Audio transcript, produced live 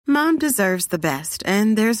Mom deserves the best,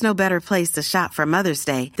 and there's no better place to shop for Mother's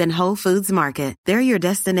Day than Whole Foods Market. They're your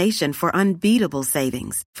destination for unbeatable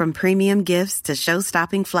savings, from premium gifts to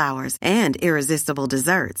show-stopping flowers and irresistible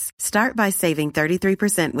desserts. Start by saving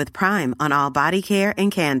 33% with Prime on all body care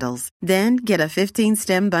and candles. Then get a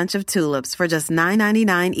 15-stem bunch of tulips for just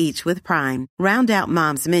 $9.99 each with Prime. Round out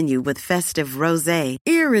Mom's menu with festive rosé,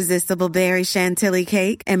 irresistible berry chantilly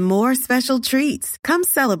cake, and more special treats. Come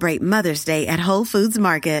celebrate Mother's Day at Whole Foods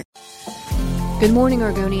Market. Good morning,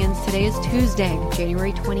 Oregonians. Today is Tuesday,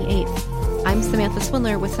 January 28th. I'm Samantha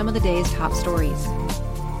Swindler with some of the day's top stories.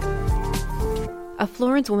 A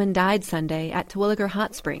Florence woman died Sunday at Terwilliger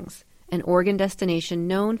Hot Springs, an Oregon destination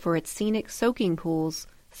known for its scenic soaking pools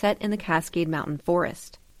set in the Cascade Mountain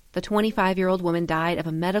Forest. The 25-year-old woman died of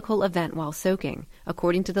a medical event while soaking,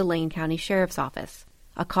 according to the Lane County Sheriff's Office.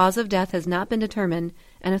 A cause of death has not been determined,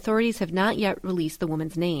 and authorities have not yet released the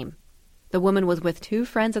woman's name. The woman was with two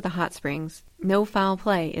friends at the hot springs. No foul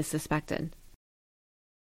play is suspected.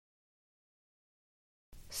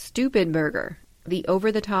 Stupid Burger, the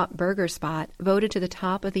over-the-top burger spot voted to the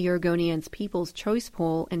top of the Oregonians' People's Choice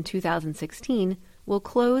Poll in 2016, will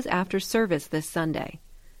close after service this Sunday.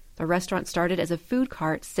 The restaurant started as a food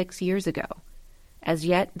cart 6 years ago. As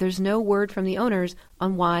yet, there's no word from the owners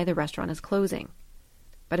on why the restaurant is closing.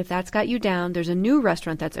 But if that's got you down, there's a new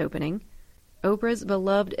restaurant that's opening. Oprah's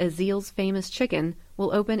beloved Azil's Famous Chicken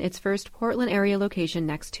will open its first Portland area location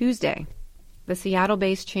next Tuesday. The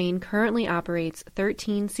Seattle-based chain currently operates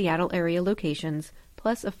 13 Seattle area locations,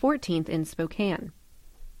 plus a 14th in Spokane.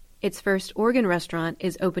 Its first Oregon restaurant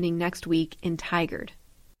is opening next week in Tigard.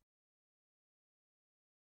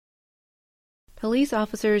 Police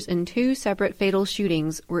officers in two separate fatal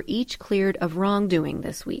shootings were each cleared of wrongdoing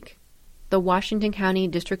this week. The Washington County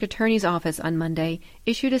District Attorney's Office on Monday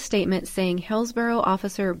issued a statement saying Hillsborough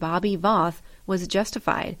officer Bobby Voth was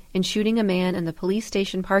justified in shooting a man in the police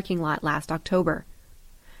station parking lot last October.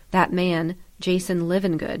 That man, Jason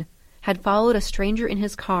Livengood, had followed a stranger in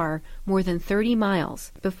his car more than 30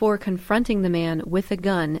 miles before confronting the man with a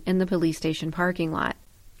gun in the police station parking lot.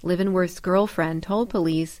 Livenworth's girlfriend told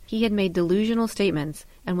police he had made delusional statements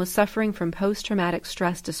and was suffering from post-traumatic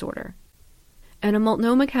stress disorder. And a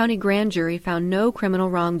Multnomah County grand jury found no criminal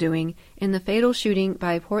wrongdoing in the fatal shooting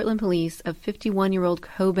by Portland police of 51-year-old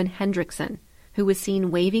Coben Hendrickson, who was seen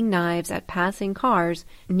waving knives at passing cars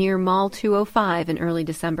near Mall 205 in early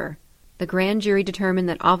December. The grand jury determined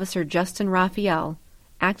that Officer Justin Raphael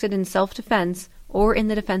acted in self-defense or in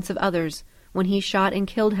the defense of others when he shot and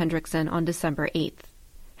killed Hendrickson on December 8th.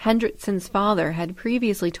 Hendrickson's father had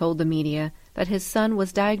previously told the media that his son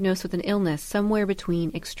was diagnosed with an illness somewhere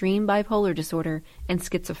between extreme bipolar disorder and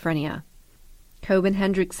schizophrenia. Coben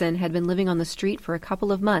Hendrickson had been living on the street for a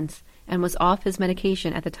couple of months and was off his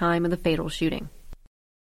medication at the time of the fatal shooting.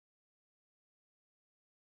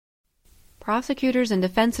 Prosecutors and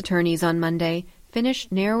defense attorneys on Monday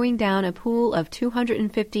finished narrowing down a pool of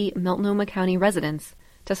 250 Multnomah County residents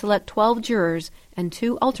to select 12 jurors and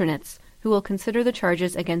 2 alternates who will consider the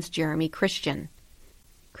charges against Jeremy Christian.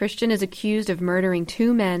 Christian is accused of murdering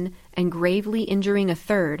 2 men and gravely injuring a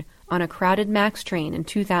third on a crowded MAX train in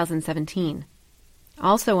 2017.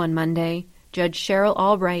 Also on Monday, Judge Cheryl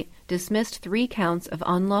Albright dismissed 3 counts of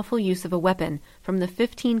unlawful use of a weapon from the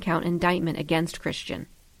 15-count indictment against Christian.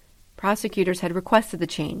 Prosecutors had requested the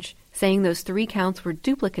change, saying those 3 counts were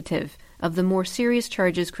duplicative of the more serious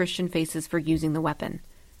charges Christian faces for using the weapon.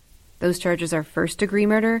 Those charges are first-degree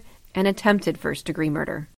murder and attempted first-degree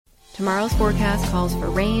murder. Tomorrow's forecast calls for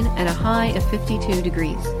rain and a high of 52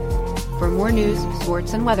 degrees. For more news,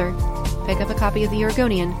 sports, and weather, pick up a copy of The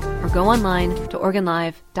Oregonian or go online to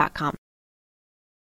OregonLive.com.